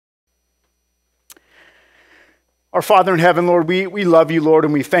Our Father in heaven, Lord, we love you, Lord,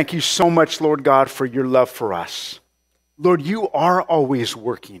 and we thank you so much, Lord God, for your love for us. Lord, you are always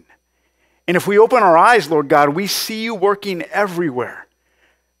working. And if we open our eyes, Lord God, we see you working everywhere.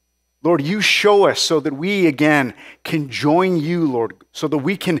 Lord, you show us so that we, again, can join you, Lord, so that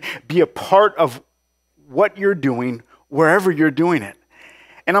we can be a part of what you're doing wherever you're doing it.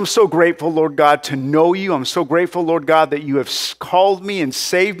 And I'm so grateful, Lord God, to know you. I'm so grateful, Lord God, that you have called me and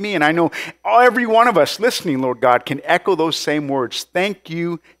saved me. And I know every one of us listening, Lord God, can echo those same words. Thank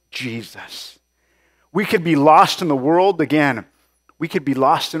you, Jesus. We could be lost in the world again. We could be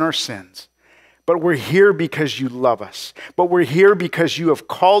lost in our sins. But we're here because you love us. But we're here because you have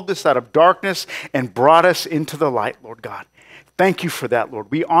called us out of darkness and brought us into the light, Lord God. Thank you for that, Lord.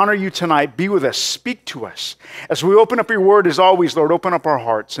 We honor you tonight. Be with us. Speak to us. As we open up your word, as always, Lord, open up our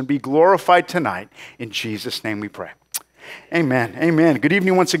hearts and be glorified tonight. In Jesus' name we pray. Amen. Amen. Good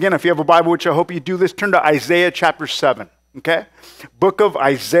evening once again. If you have a Bible, which I hope you do, let's turn to Isaiah chapter 7. Okay? Book of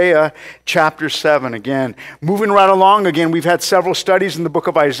Isaiah chapter 7. Again, moving right along. Again, we've had several studies in the book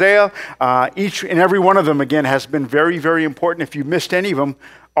of Isaiah. Each and every one of them, again, has been very, very important. If you missed any of them,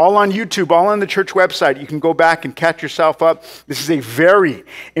 all on YouTube, all on the church website, you can go back and catch yourself up. This is a very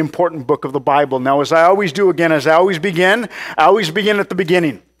important book of the Bible. Now, as I always do, again, as I always begin at the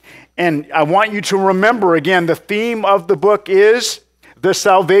beginning. And I want you to remember, again, the theme of the book is the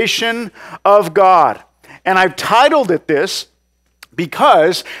salvation of God. And I've titled it this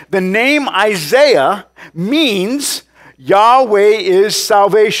because the name Isaiah means Yahweh is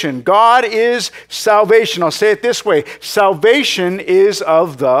salvation. God is salvation. I'll say it this way. Salvation is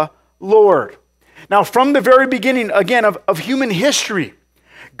of the Lord. Now, from the very beginning, again, of human history,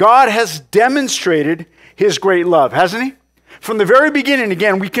 God has demonstrated his great love, hasn't he? From the very beginning,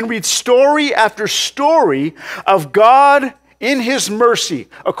 again, we can read story after story of God in his mercy,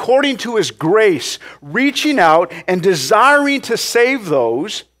 according to his grace, reaching out and desiring to save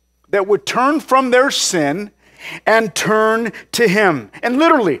those that would turn from their sin and turn to him. And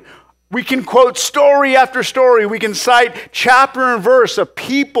literally, we can quote story after story. We can cite chapter and verse of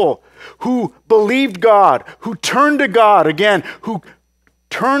people who believed God, who turned to God, again, who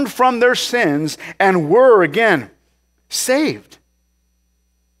turned from their sins and were, again, saved.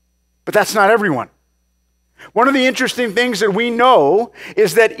 But that's not everyone. One of the interesting things that we know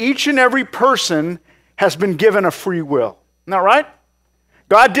is that each and every person has been given a free will. Isn't that right?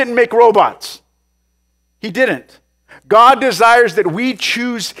 God didn't make robots. He didn't. God desires that we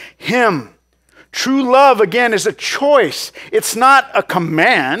choose him. True love, again, is a choice. It's not a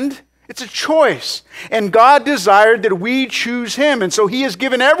command. It's a choice. And God desired that we choose him. And so he has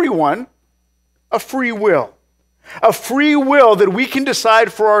given everyone a free will. A free will that we can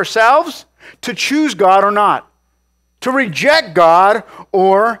decide for ourselves to choose God or not. To reject God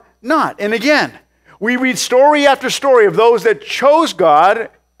or not. And again, we read story after story of those that chose God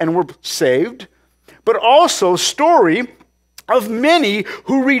and were saved, but also story of many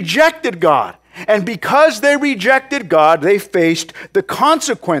who rejected God. And because they rejected God, they faced the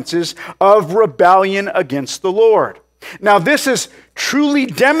consequences of rebellion against the Lord. Now, this is truly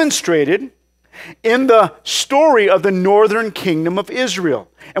demonstrated in the story of the northern kingdom of Israel.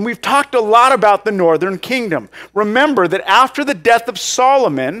 And we've talked a lot about the northern kingdom. Remember that after the death of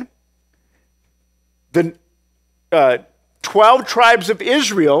Solomon, the 12 tribes of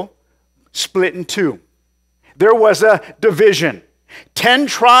Israel split in two. There was a division. 10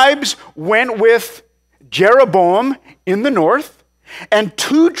 tribes went with Jeroboam in the north, and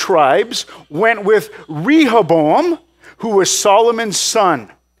 2 tribes went with Rehoboam, who was Solomon's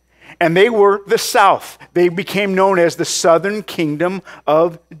son. And they were the south. They became known as the southern kingdom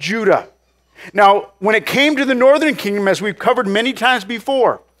of Judah. Now, when it came to the northern kingdom, as we've covered many times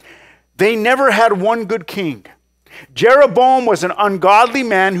before, they never had one good king. Jeroboam was an ungodly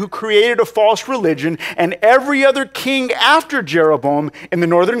man who created a false religion, and every other king after Jeroboam in the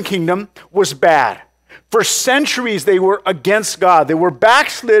northern kingdom was bad. For centuries, they were against God. They were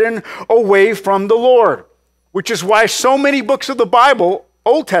backslidden away from the Lord, which is why so many books of the Bible,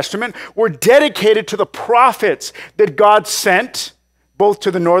 Old Testament, were dedicated to the prophets that God sent, both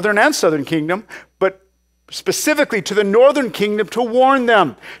to the northern and southern kingdom, but specifically to the northern kingdom to warn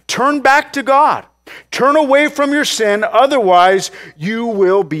them, turn back to God. Turn away from your sin, otherwise you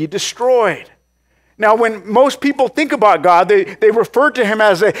will be destroyed. Now, when most people think about God, they refer to him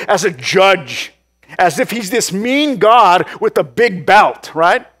as a judge, as if he's this mean God with a big belt,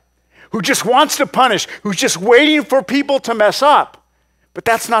 right? Who just wants to punish, who's just waiting for people to mess up. But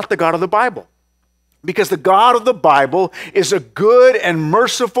that's not the God of the Bible. Because the God of the Bible is a good and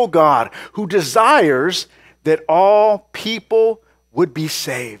merciful God who desires that all people would be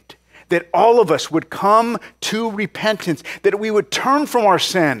saved, that all of us would come to repentance, that we would turn from our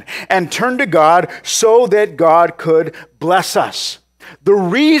sin and turn to God so that God could bless us. The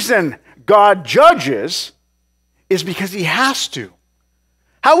reason God judges is because he has to.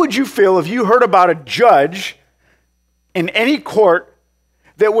 How would you feel if you heard about a judge in any court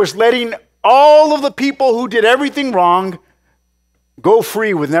that was letting all of the people who did everything wrong go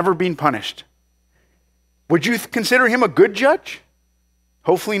free with never being punished? Would you consider him a good judge?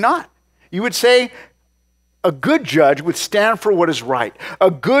 Hopefully not. You would say a good judge would stand for what is right.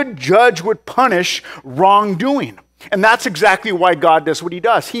 A good judge would punish wrongdoing. And that's exactly why God does what he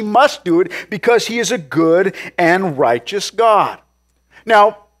does. He must do it because he is a good and righteous God.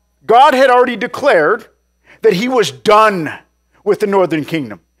 Now, God had already declared that he was done with the northern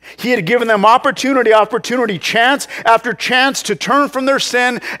kingdom. He had given them opportunity, chance after chance to turn from their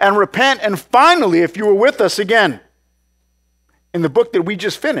sin and repent. And finally, if you were with us again, in the book that we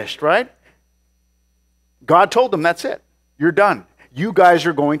just finished, right? God told them, that's it. You're done. You guys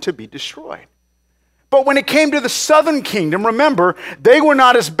are going to be destroyed. But when it came to the southern kingdom, remember, they were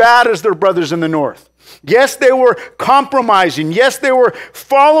not as bad as their brothers in the north. Yes, they were compromising. Yes, they were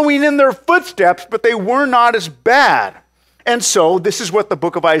following in their footsteps, but they were not as bad. And so this is what the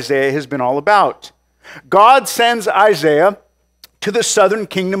book of Isaiah has been all about. God sends Isaiah to the southern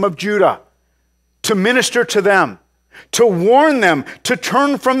kingdom of Judah to minister to them, to warn them to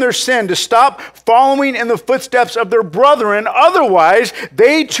turn from their sin, to stop following in the footsteps of their brethren. Otherwise,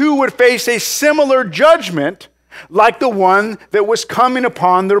 they too would face a similar judgment like the one that was coming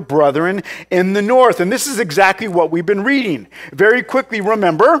upon their brethren in the north. And this is exactly what we've been reading. Very quickly,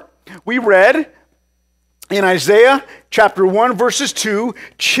 remember, we read in Isaiah chapter 1, verses 2,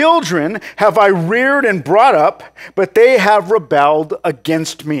 children have I reared and brought up, but they have rebelled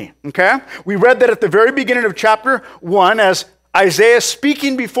against me. Okay? We read that at the very beginning of chapter 1, as Isaiah,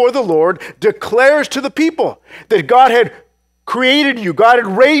 speaking before the Lord, declares to the people that God had created you, God had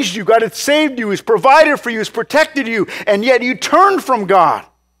raised you, God had saved you, He's provided for you, He's protected you, and yet you turned from God.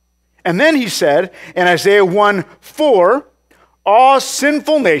 And then he said in Isaiah 1:4, all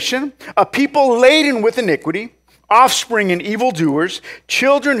sinful nation, a people laden with iniquity, offspring and evildoers,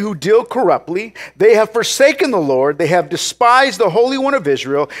 children who deal corruptly, they have forsaken the Lord, they have despised the Holy One of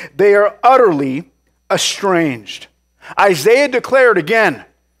Israel, they are utterly estranged. Isaiah declared again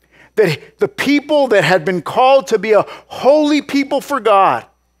that the people that had been called to be a holy people for God,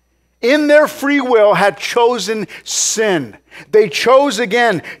 in their free will had chosen sin. They chose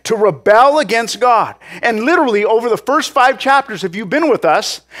again to rebel against God. And literally over the first 5 chapters, if you've been with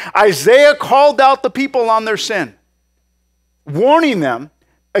us, Isaiah called out the people on their sin, warning them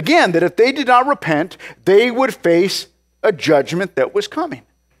again that if they did not repent, they would face a judgment that was coming.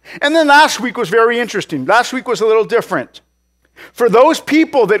 And then last week was very interesting. Last week was a little different. For those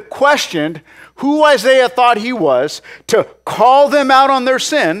people that questioned who Isaiah thought he was to call them out on their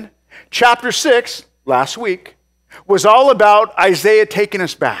sin, chapter 6, last week, was all about Isaiah taking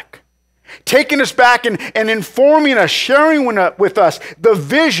us back. Taking us back and informing us, sharing with us the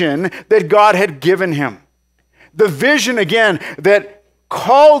vision that God had given him. The vision, again, that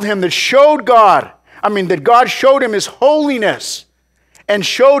called him, that showed God, that God showed him his holiness and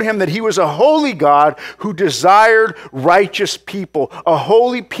showed him that he was a holy God who desired righteous people, a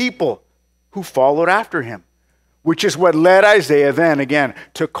holy people who followed after him. Which is what led Isaiah then, again,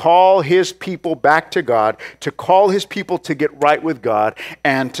 to call his people back to God, to call his people to get right with God,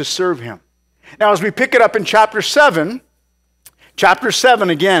 and to serve him. Now, as we pick it up in chapter 7,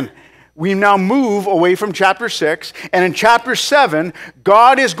 again, we now move away from chapter 6, and in chapter 7,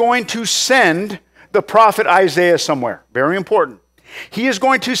 God is going to send the prophet Isaiah somewhere. Very important. He is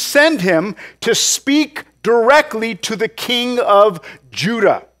going to send him to speak directly to the king of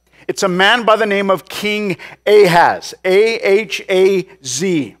Judah. It's a man by the name of King Ahaz,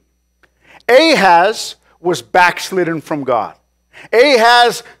 A-H-A-Z. Ahaz was backslidden from God.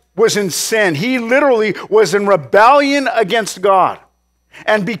 Ahaz was in sin. He literally was in rebellion against God.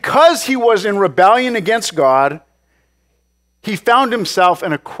 And because he was in rebellion against God, he found himself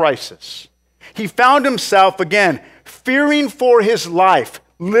in a crisis. He found himself, again, fearing for his life,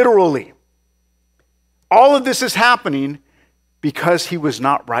 literally. All of this is happening because he was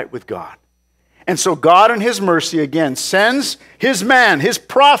not right with God. And so God in his mercy again sends his man, his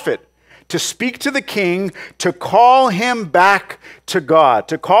prophet, to speak to the king, to call him back to God,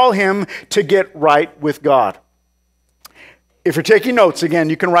 to call him to get right with God. If you're taking notes, again,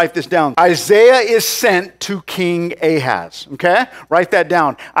 you can write this down. Isaiah is sent to King Ahaz, okay? Write that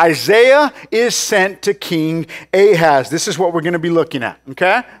down. Isaiah is sent to King Ahaz. This is what we're going to be looking at,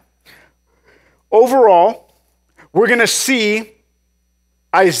 okay? Overall, we're going to see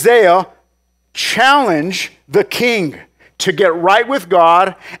Isaiah challenged the king to get right with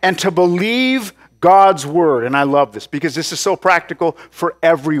God and to believe God's word. And I love this because this is so practical for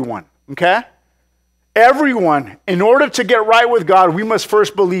everyone, okay? Everyone, in order to get right with God, we must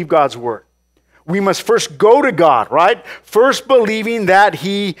first believe God's word. We must first go to God, right? First believing that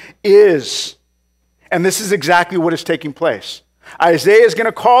he is. And this is exactly what is taking place. Isaiah is going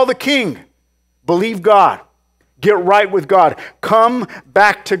to call the king, believe God, get right with God, come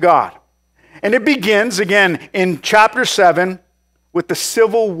back to God. And it begins, again, in chapter 7 with the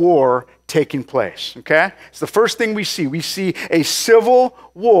civil war taking place, okay? It's the first thing we see. We see a civil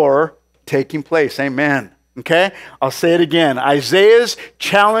war taking place, amen, okay? I'll say it again. Isaiah's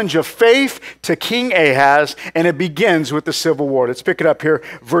challenge of faith to King Ahaz, and it begins with the civil war. Let's pick it up here,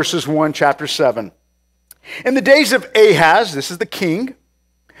 verses 1, chapter 7. In the days of Ahaz, this is the king,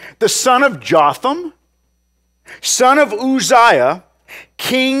 the son of Jotham, son of Uzziah,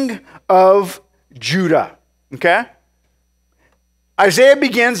 king of Judah, okay? Isaiah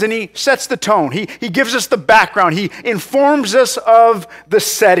begins and he sets the tone. He gives us the background. He informs us of the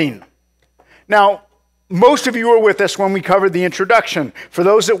setting. Now, most of you were with us when we covered the introduction. For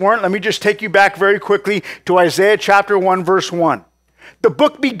those that weren't, let me just take you back very quickly to Isaiah chapter 1, verse 1. The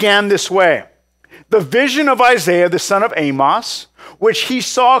book began this way. The vision of Isaiah, the son of Amos, which he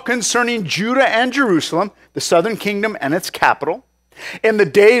saw concerning Judah and Jerusalem, the southern kingdom and its capital, in the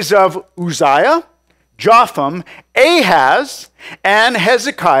days of Uzziah, Jotham, Ahaz, and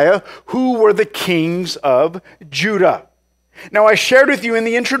Hezekiah, who were the kings of Judah. Now, I shared with you in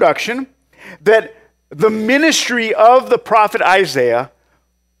the introduction that the ministry of the prophet Isaiah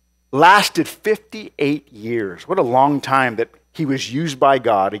lasted 58 years. What a long time that he was used by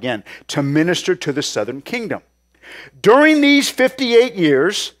God, again, to minister to the southern kingdom. During these 58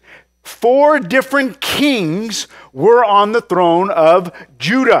 years, 4 different kings were on the throne of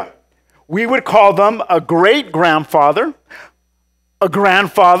Judah. We would call them a great-grandfather, a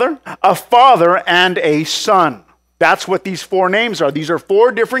grandfather, a father, and a son. That's what these 4 names are. These are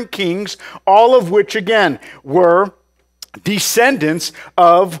 4 different kings, all of which, again, were descendants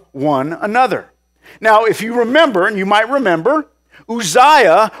of one another. Now, if you remember, and you might remember,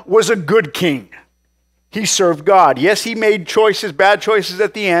 Uzziah was a good king. He served God. Yes, he made choices, bad choices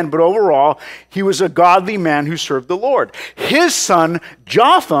at the end, but overall, he was a godly man who served the Lord. His son,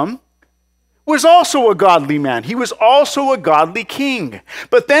 Jotham, was also a godly man. He was also a godly king.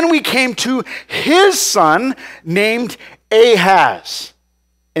 But then we came to his son named Ahaz.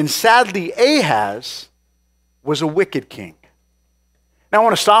 And sadly, Ahaz was a wicked king. Now I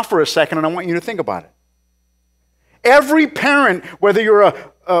want to stop for a second and I want you to think about it. Every parent, whether you're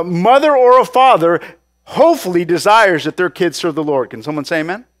a mother or a father, hopefully desires that their kids serve the Lord. Can someone say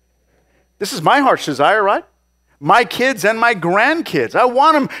amen? This is my heart's desire, right? My kids and my grandkids. I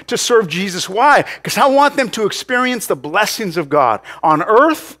want them to serve Jesus. Why? Because I want them to experience the blessings of God on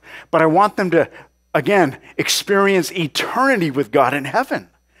earth, but I want them to, again, experience eternity with God in heaven.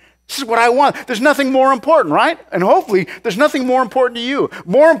 This is what I want. There's nothing more important, right? And hopefully, there's nothing more important to you.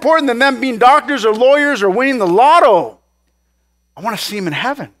 More important than them being doctors or lawyers or winning the lotto. I want to see them in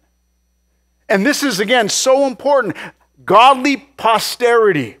heaven. And this is, again, so important. Godly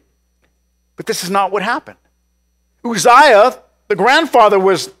posterity. But this is not what happened. Uzziah, the grandfather,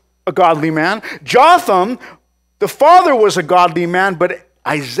 was a godly man. Jotham, the father, was a godly man. But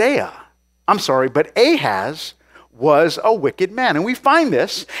Ahaz was a wicked man. And we find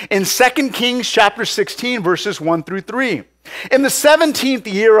this in 2 Kings chapter 16, verses 1 through 3. In the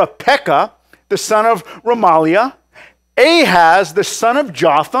 17th year of Pekah, the son of Remaliah, Ahaz, the son of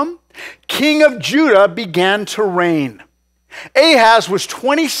Jotham, king of Judah, began to reign. Ahaz was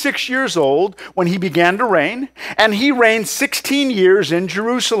 26 years old when he began to reign, and he reigned 16 years in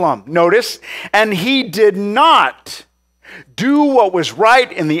Jerusalem. Notice, and he did not do what was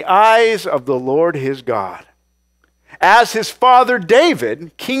right in the eyes of the Lord his God, as his father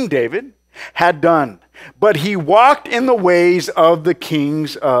David, King David, had done. But he walked in the ways of the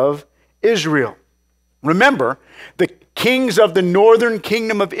kings of Israel. Remember, the kings of the northern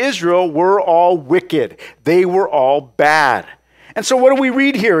kingdom of Israel were all wicked. They were all bad. And so what do we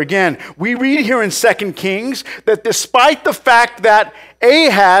read here? Again, we read here in 2 Kings that despite the fact that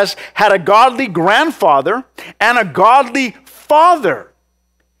Ahaz had a godly grandfather and a godly father,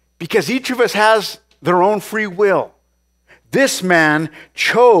 because each of us has their own free will, this man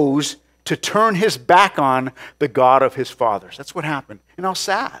chose to turn his back on the God of his fathers. That's what happened. And how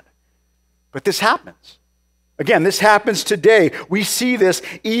sad. But this happens. Again, this happens today. We see this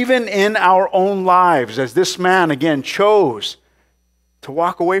even in our own lives as this man, again, chose to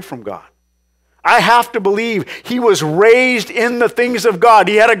walk away from God. I have to believe he was raised in the things of God.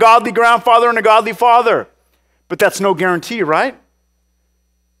 He had a godly grandfather and a godly father. But that's no guarantee, right?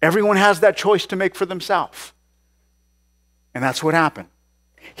 Everyone has that choice to make for themselves. And that's what happened.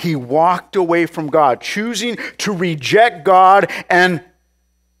 He walked away from God, choosing to reject God and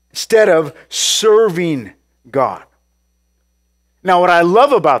instead of serving God. Now, what I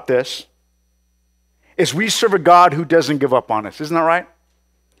love about this is we serve a God who doesn't give up on us. Isn't that right?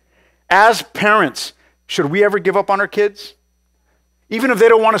 As parents, should we ever give up on our kids? Even if they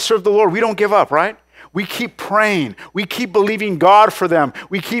don't want to serve the Lord, we don't give up, right? We keep praying. We keep believing God for them.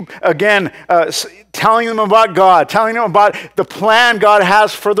 We keep, again, telling them about God, telling them about the plan God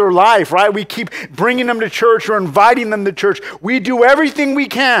has for their life, right? We keep bringing them to church or inviting them to church. We do everything we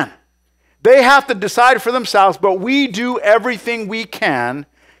can. They have to decide for themselves, but we do everything we can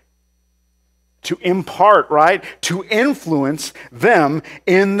to impart, right? To influence them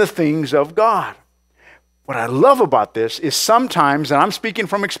in the things of God. What I love about this is sometimes, and I'm speaking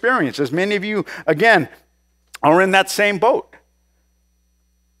from experience, as many of you, again, are in that same boat.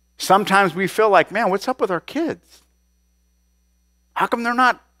 Sometimes we feel like, man, what's up with our kids? How come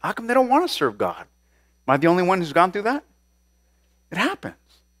they don't want to serve God? Am I the only one who's gone through that? It happens.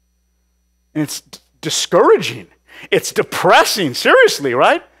 And it's discouraging. It's depressing, seriously,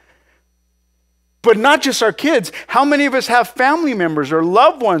 right? But not just our kids. How many of us have family members or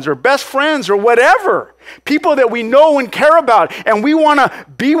loved ones or best friends or whatever? People that we know and care about, and we want to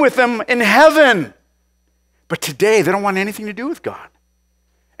be with them in heaven. But today, they don't want anything to do with God.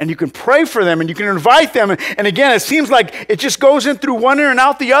 And you can pray for them and you can invite them. And again, it seems like it just goes in through one ear and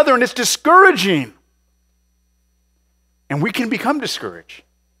out the other, and it's discouraging. And we can become discouraged.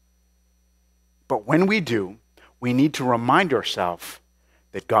 But when we do, we need to remind ourselves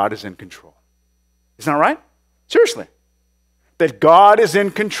that God is in control. Isn't that right? Seriously. That God is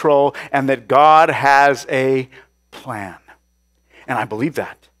in control and that God has a plan. And I believe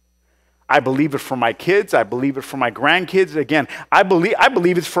that. I believe it for my kids. I believe it for my grandkids. Again, I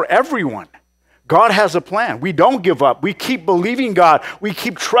believe it's for everyone. God has a plan. We don't give up. We keep believing God. We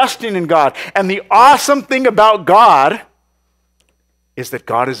keep trusting in God. And the awesome thing about God is that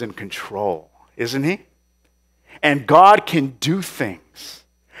God is in control, isn't he? And God can do things.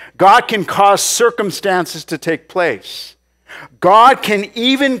 God can cause circumstances to take place. God can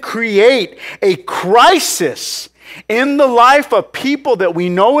even create a crisis in the life of people that we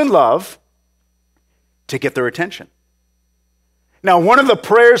know and love to get their attention. Now, one of the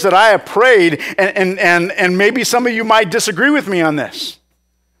prayers that I have prayed, and maybe some of you might disagree with me on this,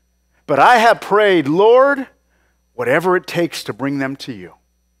 but I have prayed, Lord, whatever it takes to bring them to you.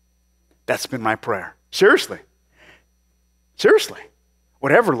 That's been my prayer. Seriously. Seriously.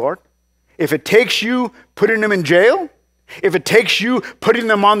 Whatever, Lord. If it takes you putting them in jail, if it takes you putting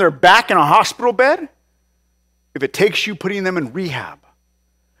them on their back in a hospital bed, if it takes you putting them in rehab,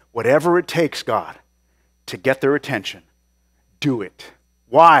 whatever it takes, God, to get their attention, do it.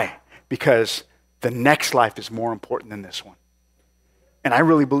 Why? Because the next life is more important than this one. And I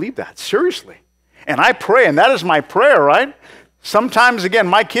really believe that, seriously. And I pray, and that is my prayer, right? Sometimes, again,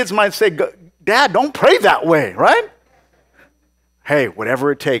 my kids might say, Dad, don't pray that way, right? Hey,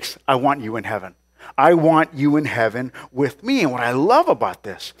 whatever it takes, I want you in heaven. I want you in heaven with me. And what I love about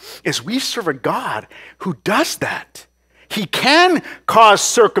this is we serve a God who does that. He can cause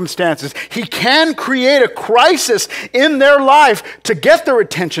circumstances. He can create a crisis in their life to get their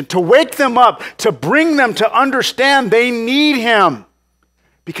attention, to wake them up, to bring them to understand they need him.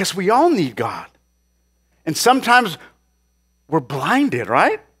 Because we all need God. And sometimes we're blinded,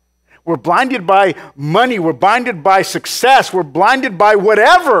 right? We're blinded by money. We're blinded by success. We're blinded by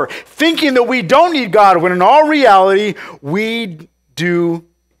whatever, thinking that we don't need God, when in all reality, we do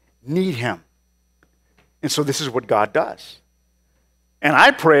need him. And so this is what God does. And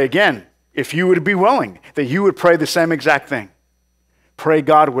I pray again, if you would be willing, that you would pray the same exact thing. Pray,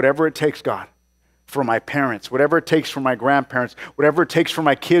 God, whatever it takes, God, for my parents, whatever it takes for my grandparents, whatever it takes for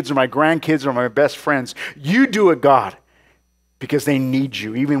my kids or my grandkids or my best friends. You do it, God. Because they need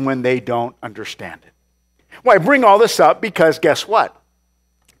you, even when they don't understand it. Well, I bring all this up because guess what?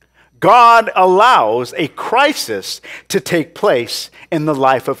 God allows a crisis to take place in the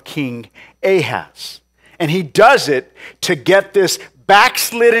life of King Ahaz. And he does it to get this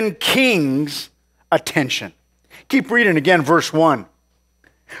backslidden king's attention. Keep reading again, verse 1.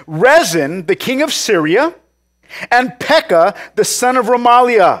 Rezin, the king of Syria, and Pekah, the son of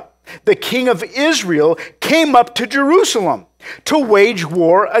Remaliah, the king of Israel, came up to Jerusalem to wage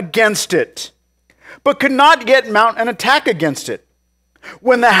war against it, but could not yet mount an attack against it.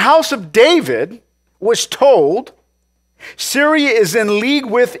 When the house of David was told, Syria is in league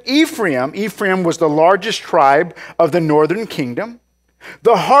with Ephraim. Ephraim was the largest tribe of the northern kingdom.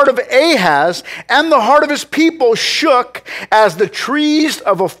 The heart of Ahaz and the heart of his people shook as the trees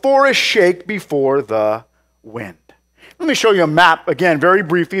of a forest shake before the wind. Let me show you a map again, very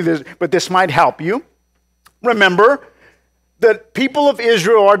briefly, but this might help you. Remember, the people of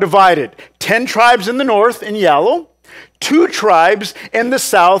Israel are divided. 10 tribes in the north in yellow, 2 tribes in the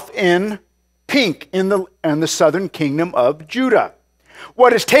south in pink, in the southern kingdom of Judah.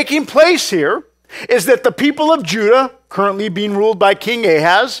 What is taking place here is that the people of Judah, currently being ruled by King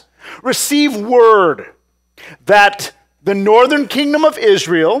Ahaz, receive word that the northern kingdom of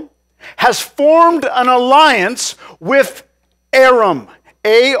Israel has formed an alliance with Aram,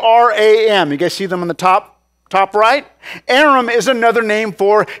 A-R-A-M. You guys see them on the top right? Aram is another name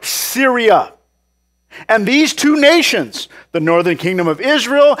for Syria. And these two nations, the northern kingdom of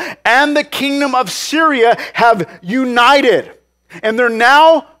Israel and the kingdom of Syria, have united. And they're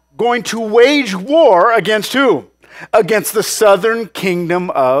now going to wage war against who? Against the southern kingdom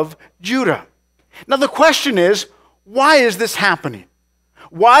of Judah. Now the question is, why is this happening?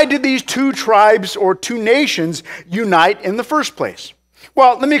 Why did these two tribes or two nations unite in the first place?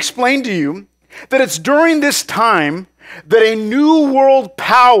 Well, let me explain to you that it's during this time that a new world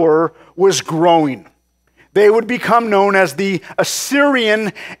power was growing. They would become known as the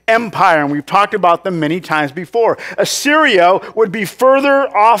Assyrian Empire, and we've talked about them many times before. Assyria would be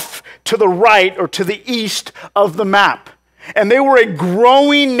further off to the right or to the east of the map, and they were a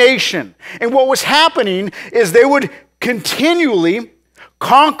growing nation. And what was happening is they would continually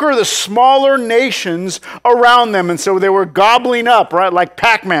conquer the smaller nations around them. And so they were gobbling up, right? Like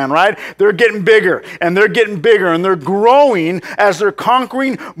Pac-Man, right? They're getting bigger and they're getting bigger and they're growing as they're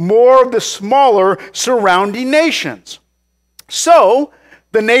conquering more of the smaller surrounding nations. So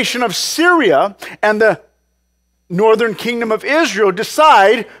the nation of Syria and the northern kingdom of Israel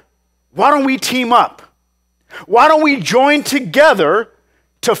decide, why don't we team up? Why don't we join together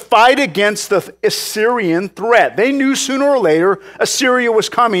to fight against the Assyrian threat? They knew sooner or later Assyria was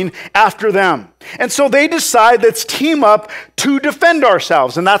coming after them. And so they decide, let's team up to defend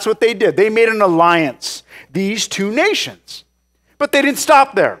ourselves. And that's what they did. They made an alliance, these two nations. But they didn't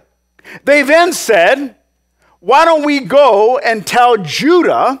stop there. They then said, why don't we go and tell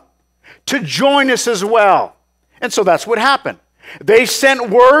Judah to join us as well? And so that's what happened. They sent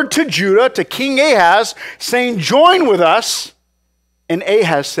word to Judah, to King Ahaz, saying, join with us. And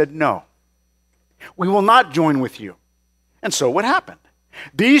Ahaz said, no, we will not join with you. And so what happened?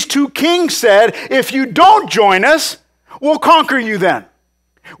 These two kings said, if you don't join us, we'll conquer you then.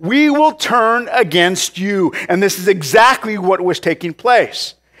 We will turn against you. And this is exactly what was taking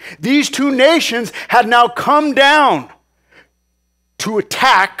place. These two nations had now come down to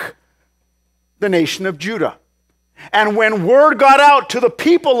attack the nation of Judah. And when word got out to the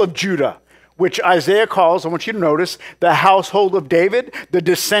people of Judah, which Isaiah calls, I want you to notice, the household of David, the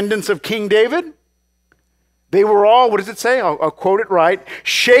descendants of King David. They were all, what does it say? I'll quote it right.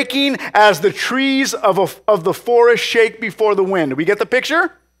 Shaking as the trees of the forest shake before the wind. Do we get the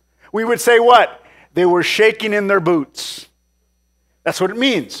picture? We would say what? They were shaking in their boots. That's what it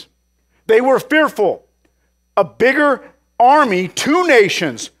means. They were fearful. A bigger army, two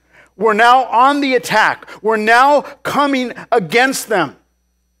nations, were now on the attack, were now coming against them.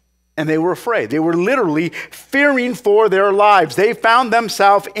 And they were afraid. They were literally fearing for their lives. They found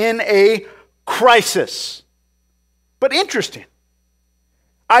themselves in a crisis. But interesting.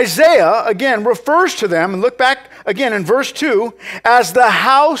 Isaiah, again, refers to them, and look back again in verse 2, as the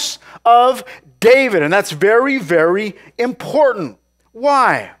house of David. And that's very, very important.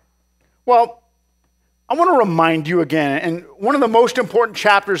 Why? Well, I want to remind you again, and one of the most important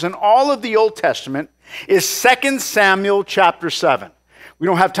chapters in all of the Old Testament is 2 Samuel chapter 7. We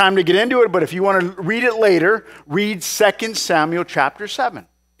don't have time to get into it, but if you want to read it later, read 2 Samuel chapter 7.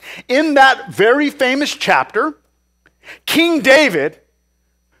 In that very famous chapter, King David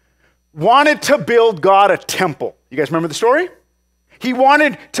wanted to build God a temple. You guys remember the story? He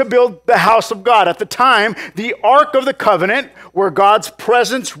wanted to build the house of God. At the time, the Ark of the Covenant, where God's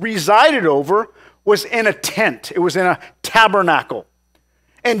presence resided over, was in a tent. It was in a tabernacle.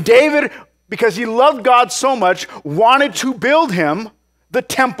 And David, because he loved God so much, wanted to build him the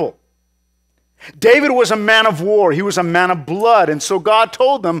temple. David was a man of war. He was a man of blood. And so God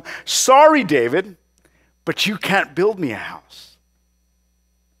told them, sorry, David, but you can't build me a house.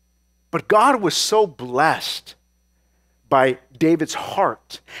 But God was so blessed by David's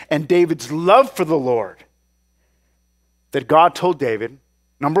heart and David's love for the Lord that God told David,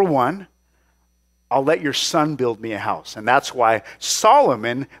 number one, I'll let your son build me a house. And that's why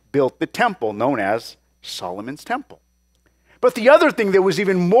Solomon built the temple known as Solomon's temple. But the other thing that was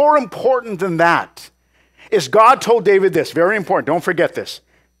even more important than that is God told David this, very important, don't forget this.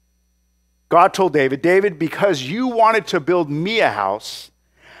 God told David, David, because you wanted to build me a house,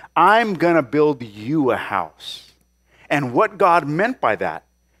 I'm going to build you a house. And what God meant by that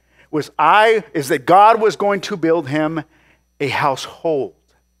is that God was going to build him a household,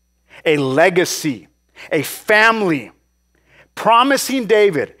 a legacy, a family, promising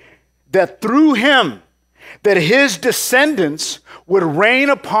David that through him, that his descendants would reign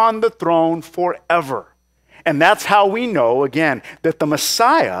upon the throne forever. And that's how we know, again, that the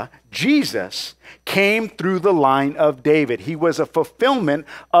Messiah, Jesus, came through the line of David. He was a fulfillment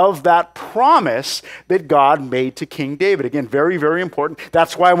of that promise that God made to King David. Again, very, very important.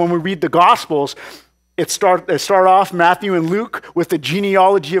 That's why when we read the Gospels, it start off, Matthew and Luke, with the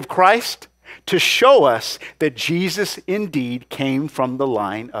genealogy of Christ to show us that Jesus indeed came from the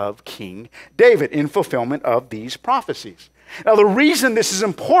line of King David in fulfillment of these prophecies. Now, the reason this is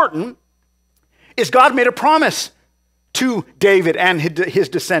important is God made a promise to David and his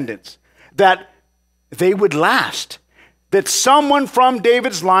descendants that they would last, that someone from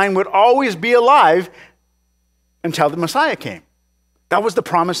David's line would always be alive until the Messiah came. That was the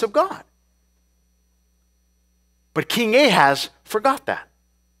promise of God. But King Ahaz forgot that.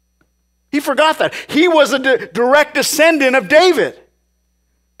 He forgot that. He was a direct descendant of David,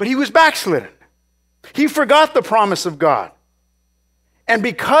 but he was backslidden. He forgot the promise of God. And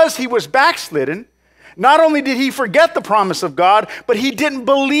because he was backslidden, not only did he forget the promise of God, but he didn't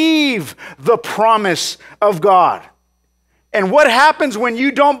believe the promise of God. And what happens when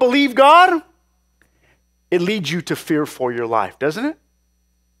you don't believe God? It leads you to fear for your life, doesn't it?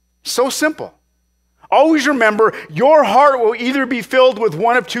 So simple. Always remember, your heart will either be filled with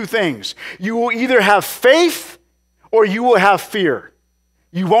one of two things. You will either have faith or you will have fear.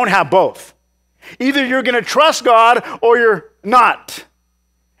 You won't have both. Either you're going to trust God or you're not.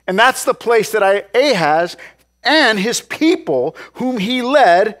 And that's the place that Ahaz and his people whom he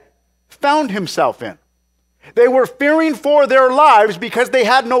led found himself in. They were fearing for their lives because they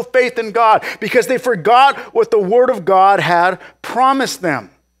had no faith in God, because they forgot what the Word of God had promised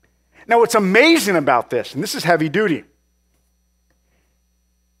them. Now, what's amazing about this, and this is heavy duty,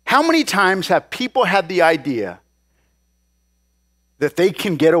 how many times have people had the idea that they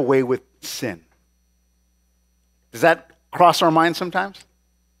can get away with sin? Does that cross our minds sometimes?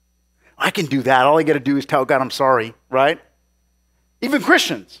 I can do that. All I got to do is tell God I'm sorry, right? Even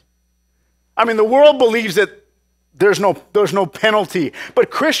Christians. I mean, the world believes that there's no penalty,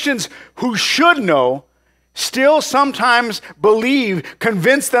 but Christians who should know still sometimes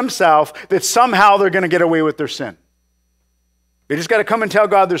convince themselves that somehow they're going to get away with their sin. They just got to come and tell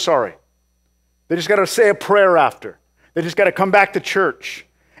God they're sorry. They just got to say a prayer after. They just got to come back to church.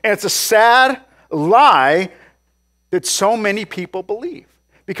 And it's a sad lie that so many people believe.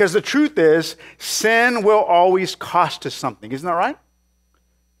 Because the truth is, sin will always cost us something. Isn't that right?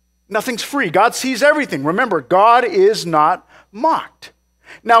 Nothing's free. God sees everything. Remember, God is not mocked.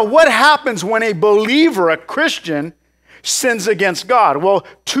 Now, what happens when a believer, a Christian, sins against God? Well,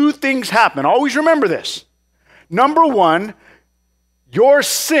 two things happen. Always remember this. Number one, your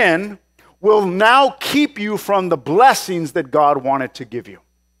sin will now keep you from the blessings that God wanted to give you.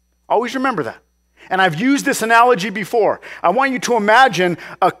 Always remember that. And I've used this analogy before. I want you to imagine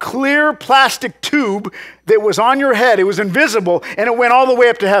a clear plastic tube that was on your head. It was invisible, and it went all the way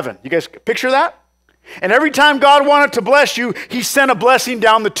up to heaven. You guys picture that? And every time God wanted to bless you, he sent a blessing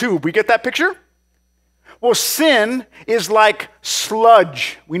down the tube. We get that picture? Well, sin is like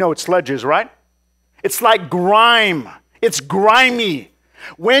sludge. We know what sludge is, right? It's like grime. It's grimy.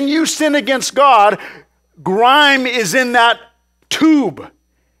 When you sin against God, grime is in that tube,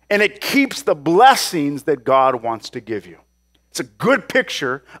 and it keeps the blessings that God wants to give you. It's a good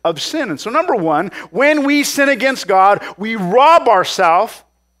picture of sin. And so number one, when we sin against God, we rob ourselves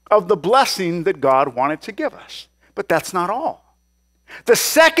of the blessing that God wanted to give us. But that's not all. The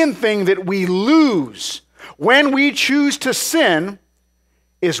second thing that we lose when we choose to sin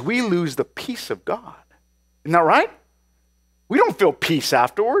is we lose the peace of God. Isn't that right? We don't feel peace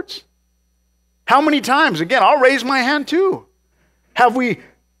afterwards. How many times, again, I'll raise my hand too, have we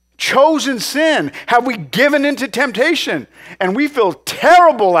chosen sin? Have we given into temptation? And we feel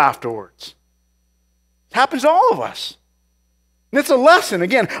terrible afterwards. It happens to all of us. And it's a lesson,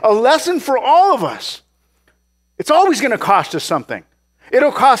 again, a lesson for all of us. It's always going to cost us something.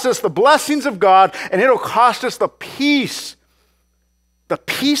 It'll cost us the blessings of God, and it'll cost us the peace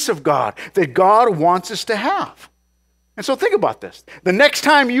of God that God wants us to have. And so think about this. The next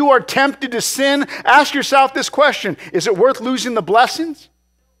time you are tempted to sin, ask yourself this question: is it worth losing the blessings?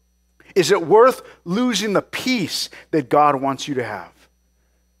 Is it worth losing the peace that God wants you to have?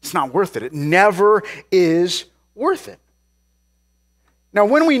 It's not worth it. It never is worth it. Now,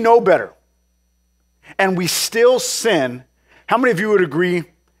 when we know better and we still sin, how many of you would agree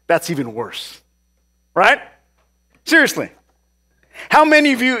that's even worse? Right? Seriously. How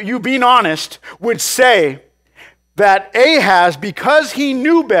many of you being honest, would say that Ahaz, because he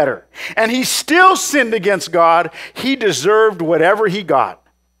knew better and he still sinned against God, he deserved whatever he got?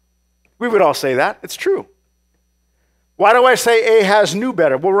 We would all say that. It's true. Why do I say Ahaz knew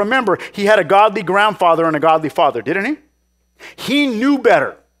better? Well, remember, he had a godly grandfather and a godly father, didn't he? He knew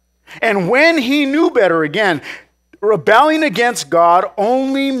better. And when he knew better, again, rebelling against God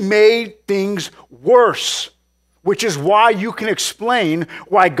only made things worse, which is why you can explain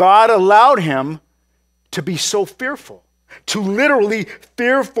why God allowed him to be so fearful, to literally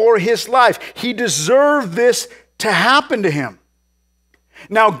fear for his life. He deserved this to happen to him.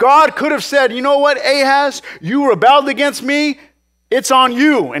 Now, God could have said, you know what, Ahaz, you rebelled against me, it's on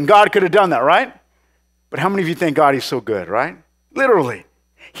you. And God could have done that, right? But how many of you think God is so good, right? Literally.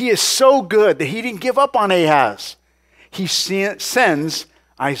 He is so good that he didn't give up on Ahaz. He sends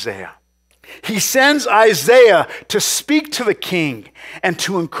Isaiah. He sends Isaiah to speak to the king and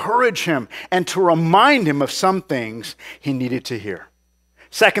to encourage him and to remind him of some things he needed to hear.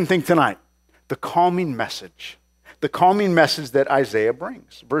 Second thing tonight, the calming message. The calming message that Isaiah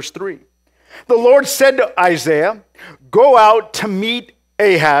brings. Verse 3. The Lord said to Isaiah, go out to meet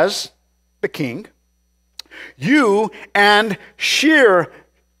Ahaz, the king, you and Shear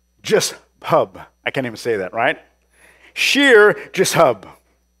Jashub. I can't even say that, right? Shear Jashub,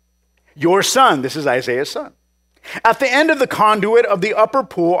 your son. This is Isaiah's son. At the end of the conduit of the upper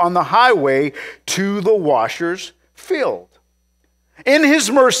pool on the highway to the washer's field. In his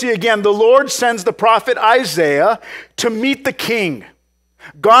mercy, again, the Lord sends the prophet Isaiah to meet the king.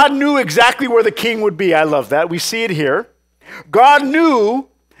 God knew exactly where the king would be. I love that. We see it here. God knew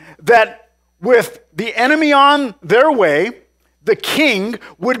that with the enemy on their way, the king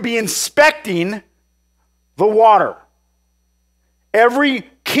would be inspecting the water. Every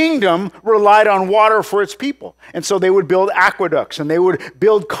kingdom relied on water for its people. And so they would build aqueducts and they would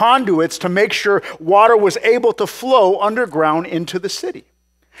build conduits to make sure water was able to flow underground into the city.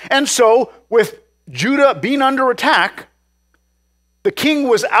 And so with Judah being under attack, the king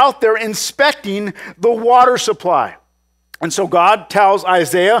was out there inspecting the water supply. And so God tells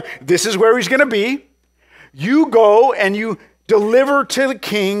Isaiah, this is where he's going to be. You go and you deliver to the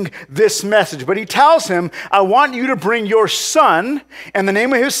king this message. But he tells him, I want you to bring your son, and the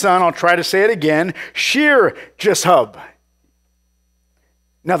name of his son, I'll try to say it again, Shear Jashub.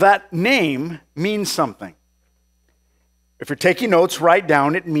 Now that name means something. If you're taking notes, write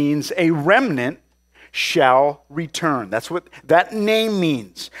down, it means a remnant shall return. That's what that name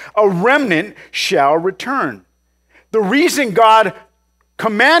means. A remnant shall return. The reason God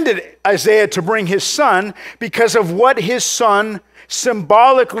commanded Isaiah to bring his son because of what his son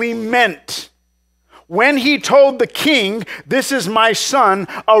symbolically meant. When he told the king, this is my son,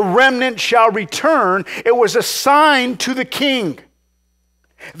 a remnant shall return, it was a sign to the king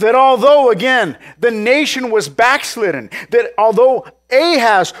that although, again, the nation was backslidden, that although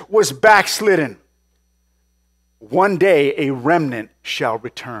Ahaz was backslidden, one day a remnant shall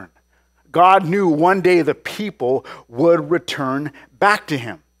return. God knew one day the people would return back to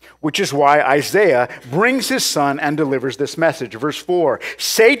him, which is why Isaiah brings his son and delivers this message. Verse 4,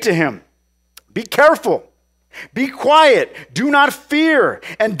 say to him, be careful, be quiet, do not fear,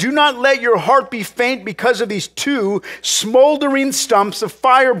 and do not let your heart be faint because of these two smoldering stumps of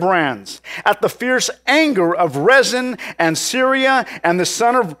firebrands at the fierce anger of Rezin and Syria and the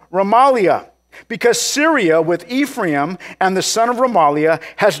son of Remaliah. Because Syria with Ephraim and the son of Remaliah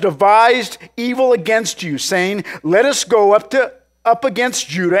has devised evil against you, saying, let us go up against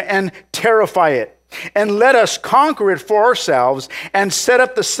Judah and terrify it, and let us conquer it for ourselves, and set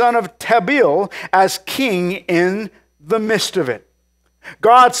up the son of Tabeel as king in the midst of it.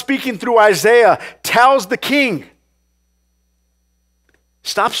 God, speaking through Isaiah, tells the king,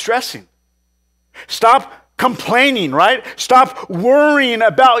 stop stressing. Stop complaining, right? Stop worrying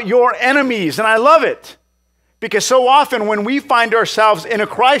about your enemies. And I love it. Because so often when we find ourselves in a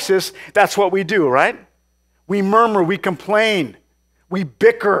crisis, that's what we do, right? We murmur, we complain, we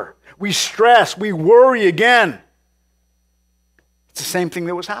bicker, we stress, we worry again. It's the same thing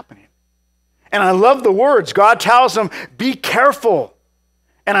that was happening. And I love the words. God tells them, be careful.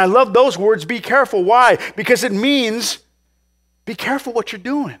 And I love those words, be careful. Why? Because it means, be careful what you're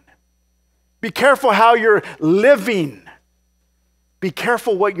doing. Be careful how you're living. Be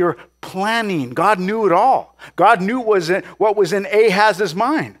careful what you're planning. God knew it all. God knew what was in Ahaz's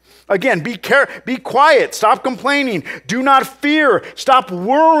mind. Again, be quiet. Stop complaining. Do not fear. Stop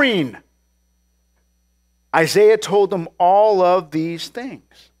worrying. Isaiah told them all of these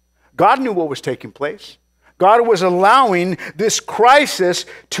things. God knew what was taking place. God was allowing this crisis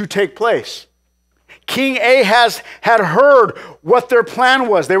to take place. King Ahaz had heard what their plan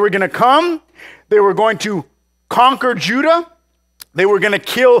was. They were going to come. They were going to conquer Judah. They were going to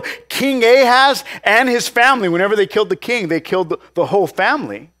kill King Ahaz and his family. Whenever they killed the king, they killed the whole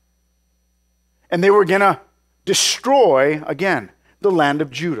family. And they were going to destroy, again, the land of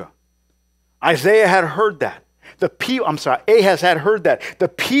Judah. Isaiah had heard that. Ahaz had heard that. The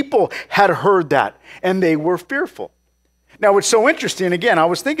people had heard that, and they were fearful. Now, what's so interesting, again, I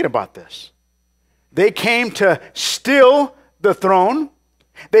was thinking about this. They came to steal the throne.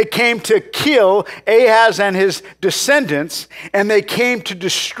 They came to kill Ahaz and his descendants, and they came to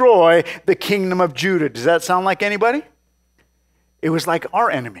destroy the kingdom of Judah. Does that sound like anybody? It was like our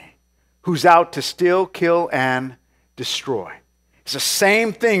enemy, who's out to steal, kill, and destroy. It's the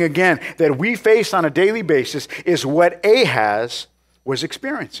same thing, again, that we face on a daily basis is what Ahaz was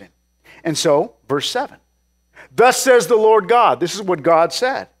experiencing. And so, verse 7. Thus says the Lord God. This is what God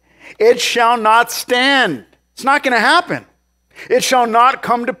said. It shall not stand. It's not going to happen. It shall not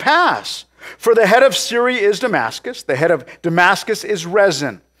come to pass. For the head of Syria is Damascus. The head of Damascus is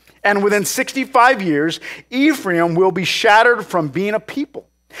Rezin. And within 65 years, Ephraim will be shattered from being a people.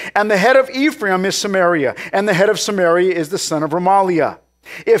 And the head of Ephraim is Samaria, and the head of Samaria is the son of Remaliah.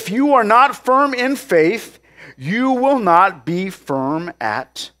 If you are not firm in faith, you will not be firm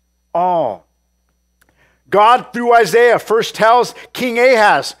at all. God, through Isaiah, first tells King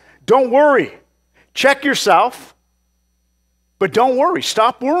Ahaz, don't worry. Check yourself, but don't worry.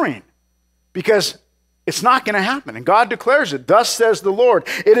 Stop worrying, because it's not going to happen. And God declares it. Thus says the Lord,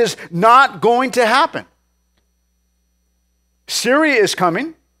 it is not going to happen. Syria is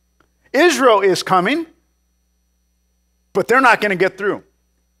coming. Israel is coming, but they're not going to get through.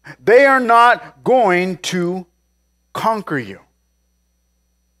 They are not going to conquer you.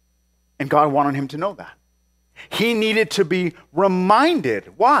 And God wanted him to know that. He needed to be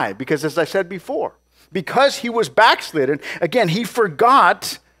reminded. Why? Because as I said before, because he was backslidden, again, he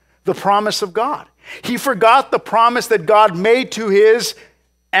forgot the promise of God. He forgot the promise that God made to his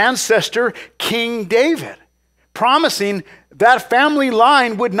ancestor, King David, promising that family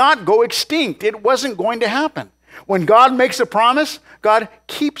line would not go extinct. It wasn't going to happen. When God makes a promise, God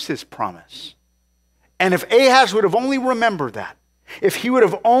keeps his promise. And if Ahaz would have only remembered that, if he would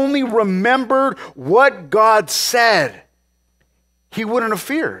have only remembered what God said, he wouldn't have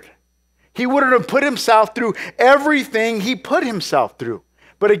feared. He wouldn't have put himself through everything he put himself through.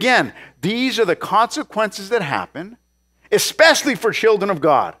 But again, these are the consequences that happen, especially for children of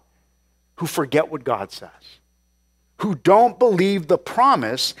God who forget what God says, who don't believe the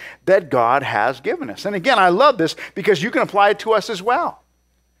promise that God has given us. And again, I love this because you can apply it to us as well.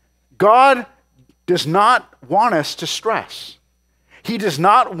 God does not want us to stress. He does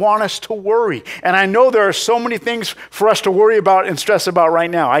not want us to worry. And I know there are so many things for us to worry about and stress about right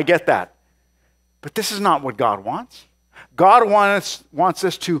now. I get that. But this is not what God wants. God wants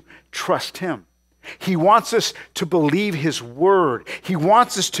us to trust him. He wants us to believe his word. He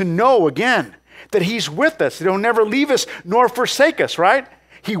wants us to know, again, that he's with us. He'll never leave us nor forsake us, right?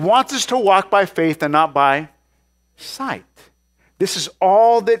 He wants us to walk by faith and not by sight. This is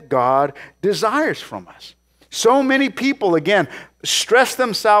all that God desires from us. So many people, again, stress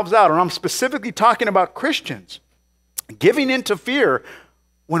themselves out, and I'm specifically talking about Christians, giving into fear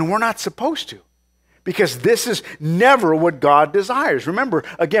when we're not supposed to, because this is never what God desires. Remember,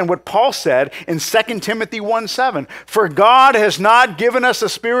 again, what Paul said in 2 Timothy 1:7, for God has not given us a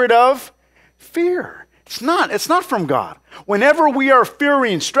spirit of fear. It's not from God. Whenever we are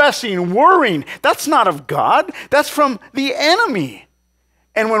fearing, stressing, worrying, that's not of God. That's from the enemy.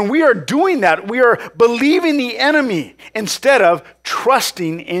 And when we are doing that, we are believing the enemy instead of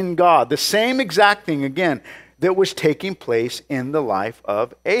trusting in God. The same exact thing, again, that was taking place in the life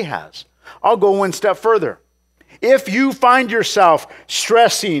of Ahaz. I'll go one step further. If you find yourself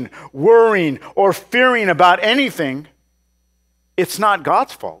stressing, worrying, or fearing about anything, it's not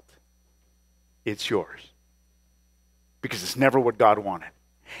God's fault. It's yours. Because it's never what God wanted.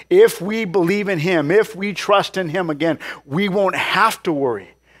 If we believe in him, if we trust in him, again, we won't have to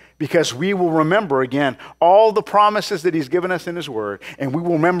worry, because we will remember, again, all the promises that he's given us in his word, and we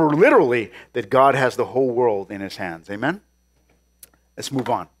will remember literally that God has the whole world in his hands. Amen? Let's move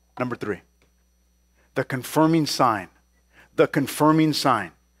on. Number 3, the confirming sign. The confirming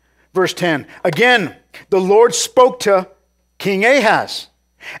sign. Verse 10, again, the Lord spoke to King Ahaz.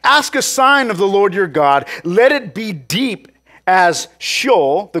 Ask a sign of the Lord your God. Let it be deep as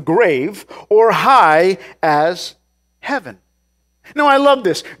Sheol, the grave, or high as heaven. Now, I love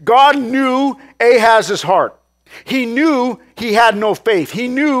this. God knew Ahaz's heart. He knew he had no faith. He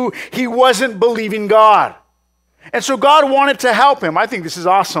knew he wasn't believing God. And so God wanted to help him. I think this is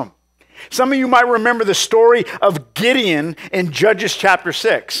awesome. Some of you might remember the story of Gideon in Judges chapter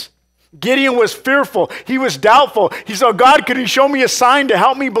 6. Gideon was fearful. He was doubtful. He said, God, could you show me a sign to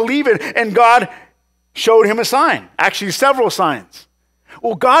help me believe it? And God showed him a sign, actually several signs.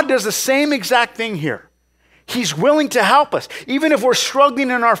 Well, God does the same exact thing here. He's willing to help us. Even if we're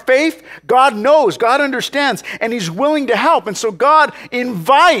struggling in our faith, God knows, God understands, and he's willing to help. And so God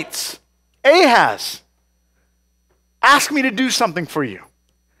invites Ahaz, ask me to do something for you.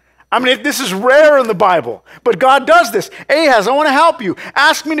 I mean, this is rare in the Bible, but God does this. Ahaz, I want to help you.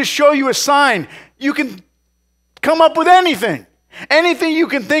 Ask me to show you a sign. You can come up with anything. Anything you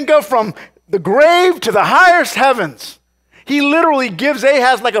can think of, from the grave to the highest heavens. He literally gives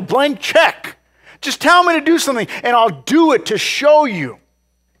Ahaz like a blank check. Just tell me to do something, and I'll do it to show you.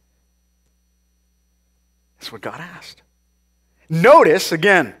 That's what God asked. Notice,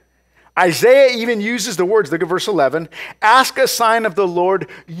 again, Isaiah even uses the words, look at verse 11, ask a sign of the Lord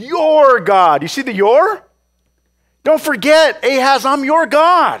your God. You see the your? Don't forget, Ahaz, I'm your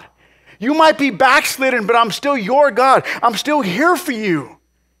God. You might be backslidden, but I'm still your God. I'm still here for you.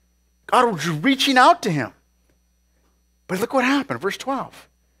 God was reaching out to him. But look what happened, verse 12.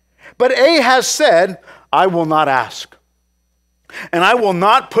 But Ahaz said, I will not ask, and I will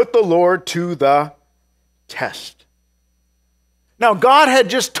not put the Lord to the test. Now, God had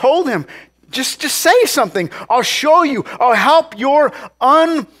just told him, just say something. I'll show you. I'll help your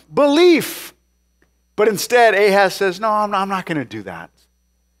unbelief. But instead, Ahaz says, no, I'm not going to do that.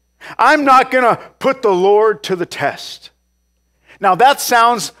 I'm not going to put the Lord to the test. Now, that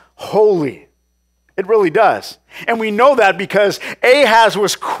sounds holy. It really does. And we know that because Ahaz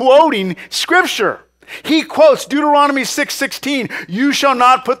was quoting Scripture. He quotes Deuteronomy 6:16, you shall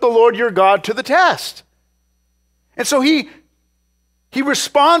not put the Lord your God to the test. And so he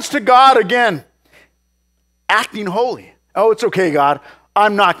responds to God again, acting holy. Oh, it's okay, God.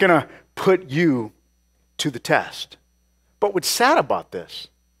 I'm not going to put you to the test. But what's sad about this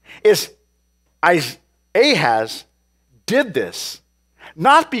is Ahaz did this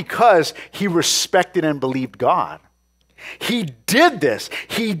not because he respected and believed God. He did this.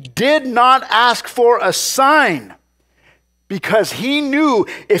 He did not ask for a sign because he knew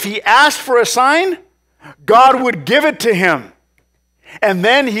if he asked for a sign, God would give it to him. And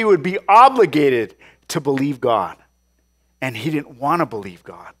then he would be obligated to believe God. And he didn't want to believe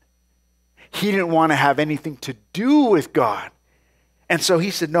God. He didn't want to have anything to do with God. And so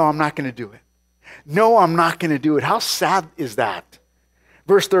he said, no, I'm not going to do it. No, I'm not going to do it. How sad is that?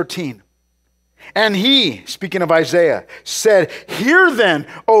 Verse 13. And he, speaking of Isaiah, said, hear then,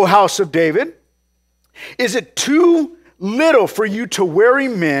 O house of David, is it too little for you to weary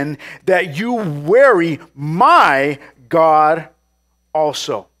men that you weary my God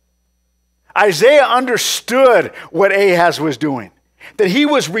also? Isaiah understood what Ahaz was doing, that he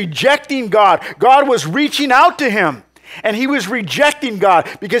was rejecting God. God was reaching out to him, and he was rejecting God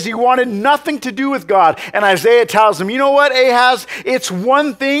because he wanted nothing to do with God. And Isaiah tells him, you know what, Ahaz? It's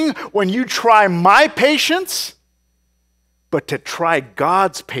one thing when you try my patience, but to try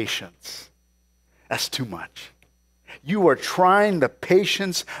God's patience, that's too much. You are trying the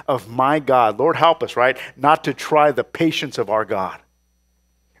patience of my God. Lord, help us, right? Not to try the patience of our God.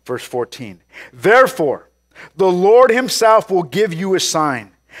 Verse 14. Therefore, the Lord himself will give you a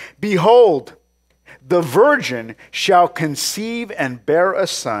sign. Behold, the virgin shall conceive and bear a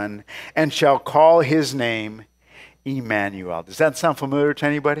son, and shall call his name Emmanuel. Does that sound familiar to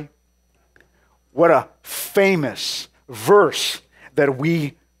anybody? What a famous verse that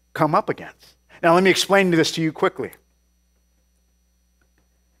we come up against. Now, let me explain this to you quickly.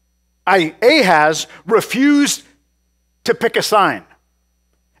 Ahaz refused to pick a sign.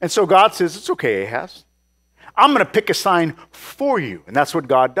 And so God says, it's okay, Ahaz. I'm going to pick a sign for you. And that's what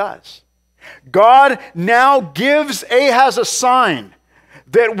God does. God now gives Ahaz a sign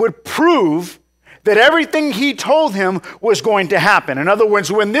that would prove that everything he told him was going to happen. In other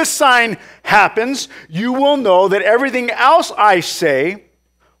words, when this sign happens, you will know that everything else I say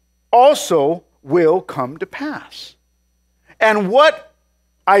also will come to pass. And what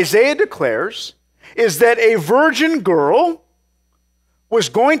Isaiah declares is that a virgin girl was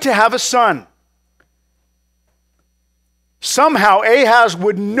going to have a son. Somehow Ahaz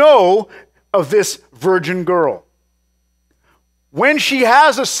would know of this virgin girl. When she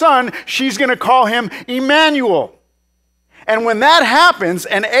has a son, she's going to call him Emmanuel. And when that happens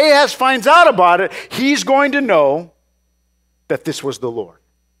and Ahaz finds out about it, he's going to know that this was the Lord.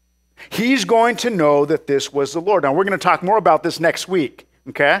 He's going to know that this was the Lord. Now, we're going to talk more about this next week,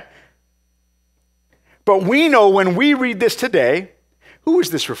 okay? But we know when we read this today, who is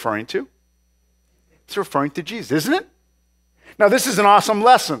this referring to? It's referring to Jesus, isn't it? Now, this is an awesome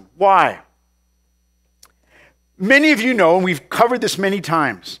lesson. Why? Many of you know, and we've covered this many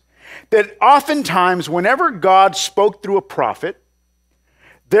times, that oftentimes whenever God spoke through a prophet,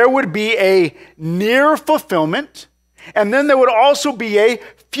 there would be a near fulfillment, and then there would also be a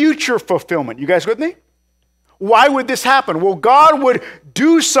future fulfillment. You guys with me? Why would this happen? Well, God would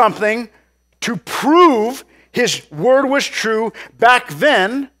do something to prove his word was true back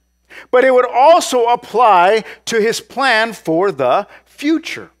then, but it would also apply to his plan for the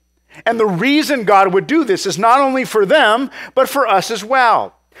future. And the reason God would do this is not only for them, but for us as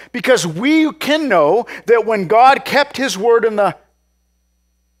well. Because we can know that when God kept his word in the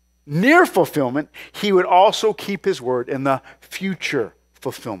near fulfillment, he would also keep his word in the future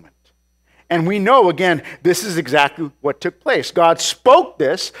fulfillment. And we know, again, this is exactly what took place. God spoke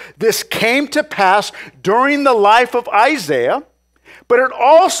this. This came to pass during the life of Isaiah, but it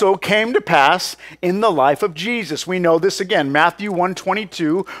also came to pass in the life of Jesus. We know this again, Matthew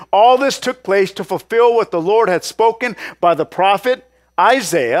 1:22. All this took place to fulfill what the Lord had spoken by the prophet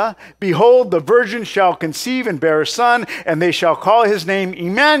Isaiah. Behold, the virgin shall conceive and bear a son, and they shall call his name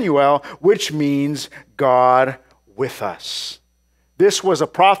Emmanuel, which means God with us. This was a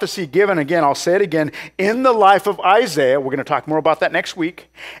prophecy given, again, I'll say it again, in the life of Isaiah. We're going to talk more about that next week.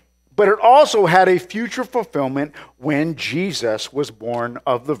 But it also had a future fulfillment when Jesus was born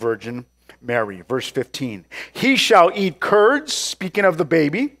of the Virgin Mary. Verse 15, he shall eat curds, speaking of the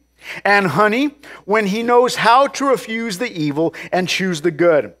baby, and honey, when he knows how to refuse the evil and choose the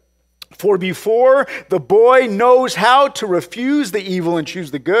good. For before the boy knows how to refuse the evil and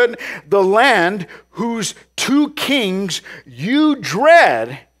choose the good, the land whose two kings you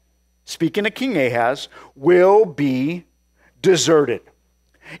dread, speaking of King Ahaz, will be deserted.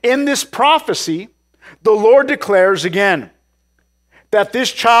 In this prophecy, the Lord declares again that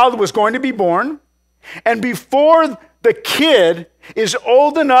this child was going to be born, and before the kid is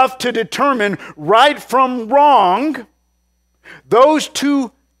old enough to determine right from wrong, those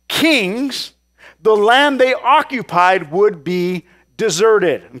two kings, the land they occupied would be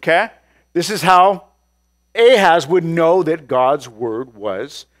deserted, okay? This is how Ahaz would know that God's word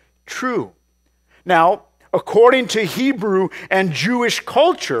was true. Now, according to Hebrew and Jewish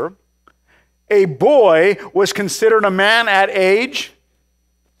culture, a boy was considered a man at age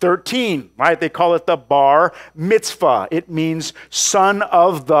 13, right? They call it the bar mitzvah. It means son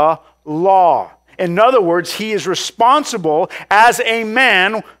of the law. In other words, he is responsible as a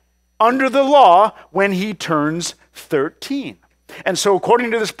man under the law when he turns 13. And so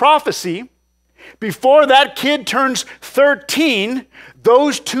according to this prophecy, before that kid turns 13,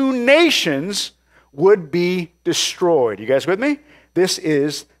 those two nations would be destroyed. You guys with me? This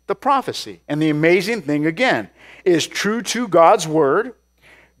is the prophecy. And the amazing thing, again, is true to God's word.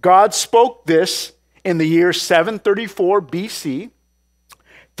 God spoke this in the year 734 BC.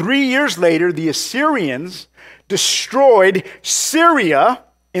 3 years later, the Assyrians destroyed Syria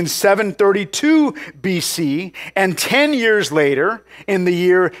in 732 BC, and 10 years later, in the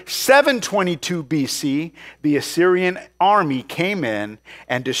year 722 BC, the Assyrian army came in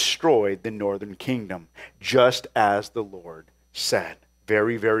and destroyed the northern kingdom, just as the Lord said.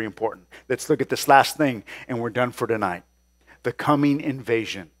 Very, very important. Let's look at this last thing, and we're done for tonight. The coming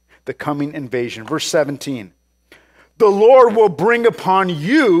invasion. The coming invasion. Verse 17. The Lord will bring upon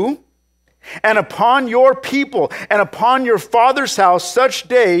you and upon your people and upon your father's house such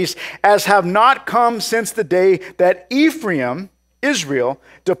days as have not come since the day that Ephraim, Israel,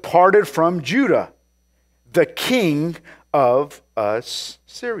 departed from Judah, the king of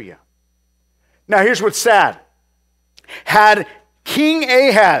Assyria. Now here's what's sad. Had King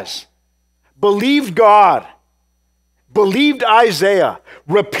Ahaz believed God, believed Isaiah,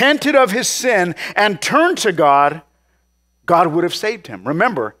 repented of his sin, and turned to God, God would have saved him.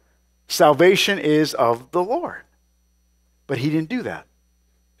 Remember, salvation is of the Lord. But he didn't do that.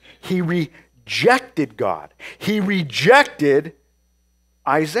 He rejected God. He rejected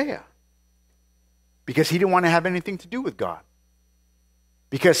Isaiah because he didn't want to have anything to do with God.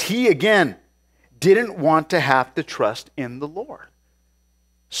 Because he, again, didn't want to have to trust in the Lord.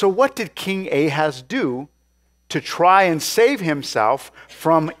 So what did King Ahaz do to try and save himself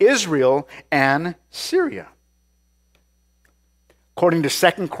from Israel and Syria? According to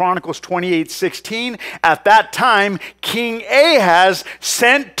 2 Chronicles 28:16, at that time, King Ahaz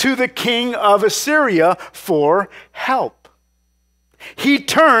sent to the king of Assyria for help. He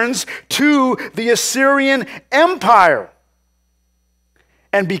turns to the Assyrian Empire.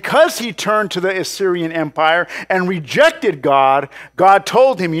 And because he turned to the Assyrian Empire and rejected God, God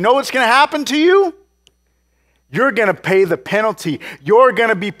told him, you know what's going to happen to you? You're going to pay the penalty. You're going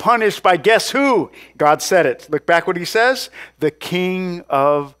to be punished by guess who? God said it. Look back what he says. The king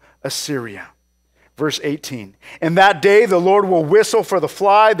of Assyria. Verse 18. In that day the Lord will whistle for the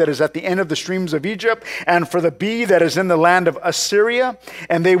fly that is at the end of the streams of Egypt, and for the bee that is in the land of Assyria,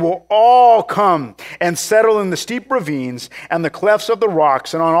 and they will all come and settle in the steep ravines and the clefts of the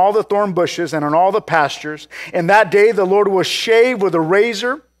rocks, and on all the thorn bushes, and on all the pastures. In that day the Lord will shave with a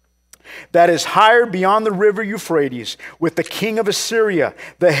razor that is hired beyond the river Euphrates, with the king of Assyria,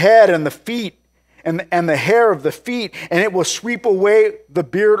 the head and the feet, and the hair of the feet, and it will sweep away the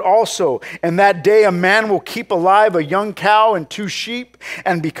beard also. And that day a man will keep alive a young cow and 2 sheep,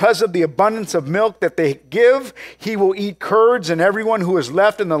 and because of the abundance of milk that they give, he will eat curds, and everyone who is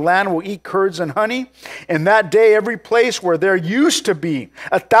left in the land will eat curds and honey. In that day every place where there used to be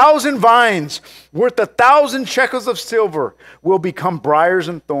 1,000 vines worth 1,000 shekels of silver will become briars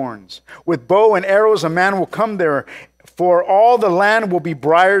and thorns. With bow and arrows a man will come there, for all the land will be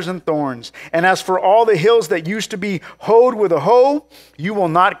briars and thorns. And as for all the hills that used to be hoed with a hoe, you will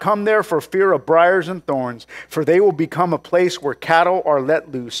not come there for fear of briars and thorns, for they will become a place where cattle are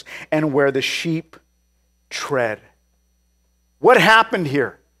let loose and where the sheep tread. What happened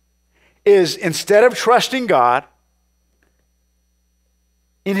here is, instead of trusting God,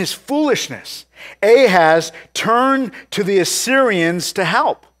 in his foolishness, Ahaz turned to the Assyrians to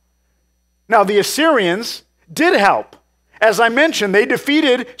help. Now, the Assyrians did help. As I mentioned, they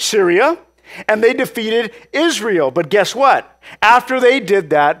defeated Syria and they defeated Israel. But guess what? After they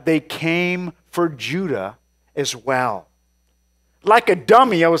did that, they came for Judah as well. Like a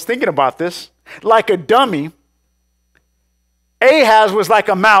dummy, I was thinking about this. Like a dummy, Ahaz was like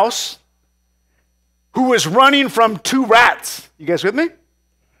a mouse who was running from 2 rats. You guys with me?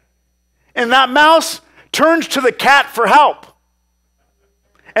 And that mouse turns to the cat for help.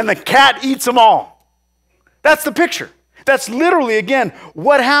 And the cat eats them all. That's the picture. That's literally, again,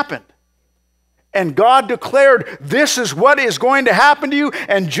 what happened. And God declared, this is what is going to happen to you.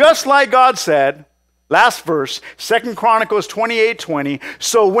 And just like God said, last verse, 2 Chronicles 28:20,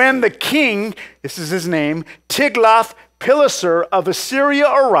 so when the king, this is his name, Tiglath-Pileser of Assyria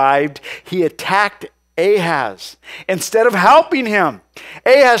arrived, he attacked Ahaz. Instead of helping him,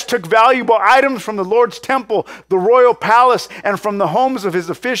 Ahaz took valuable items from the Lord's temple, the royal palace, and from the homes of his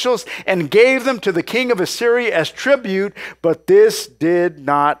officials, and gave them to the king of Assyria as tribute, but this did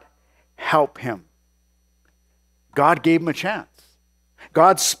not help him. God gave him a chance.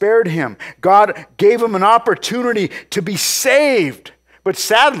 God spared him. God gave him an opportunity to be saved. But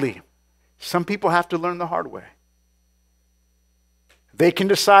sadly, some people have to learn the hard way. They can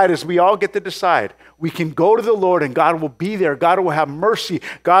decide, as we all get to decide, we can go to the Lord and God will be there. God will have mercy.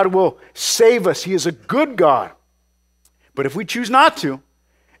 God will save us. He is a good God. But if we choose not to,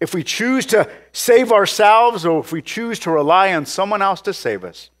 if we choose to save ourselves, or if we choose to rely on someone else to save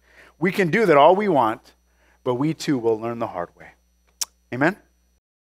us, we can do that all we want, but we too will learn the hard way. Amen?